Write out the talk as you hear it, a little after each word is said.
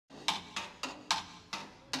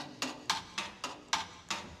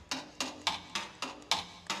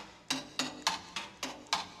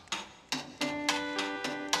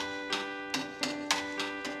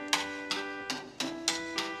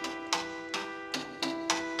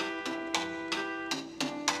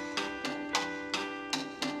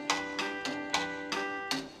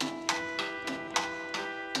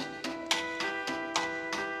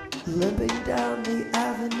limping down the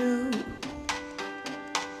avenue,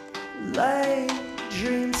 laying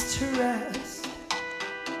dreams to rest,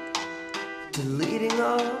 deleting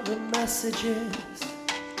all the messages.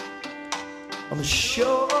 I'm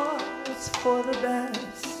sure it's for the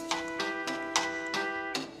best.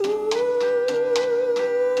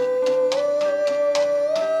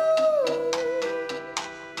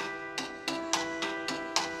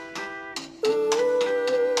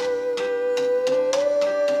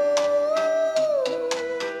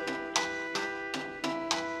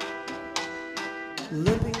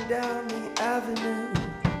 Limping down the avenue,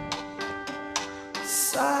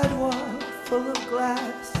 sidewalk full of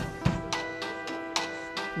glass,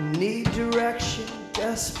 need direction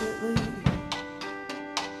desperately,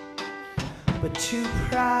 but too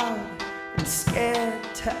proud and scared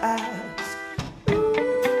to ask.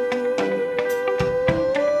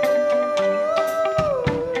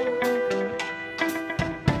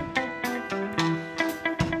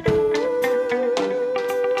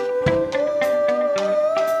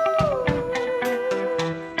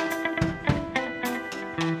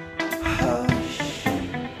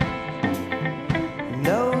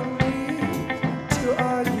 No need to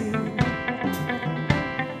argue.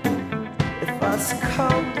 If I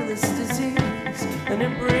succumb to this disease and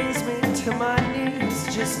it brings me to my knees,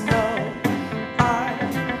 just know I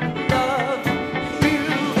love you.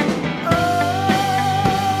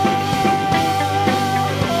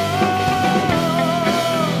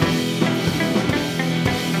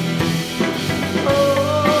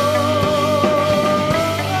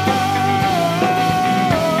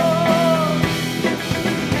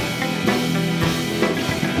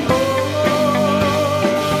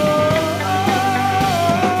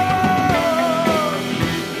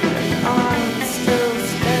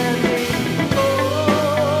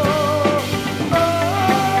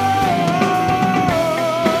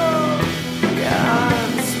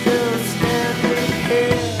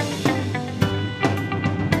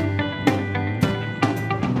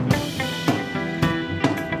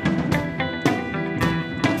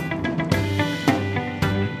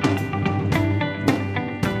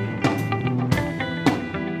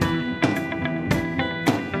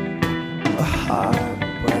 A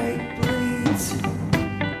heartbreak bleeds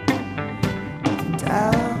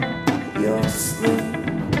down your sleeve.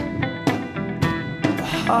 A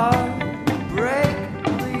heartbreak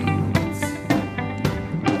bleeds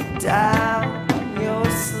down your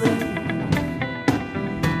sleeve.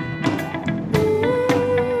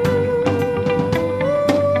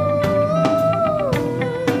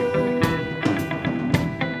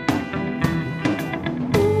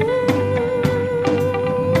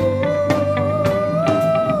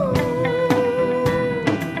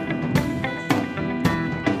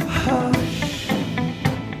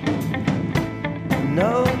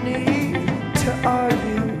 No need to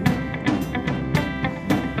argue.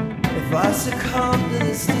 If I succumb to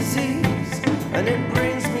this disease and it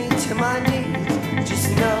brings me to my knees,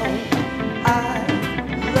 just know I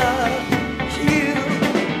love you.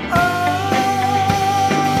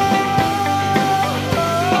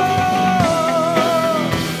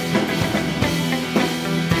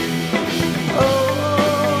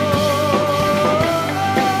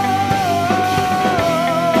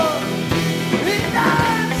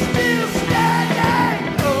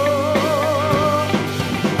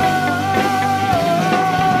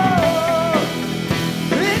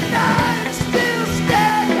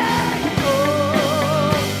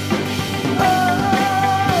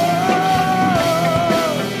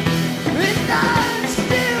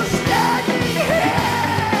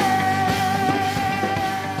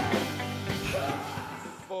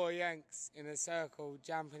 Yanks in a circle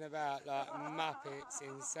jumping about like Muppets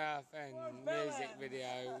in Southend music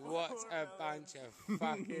video. What a bunch of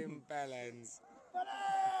fucking bellends.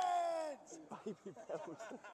 Baby bells.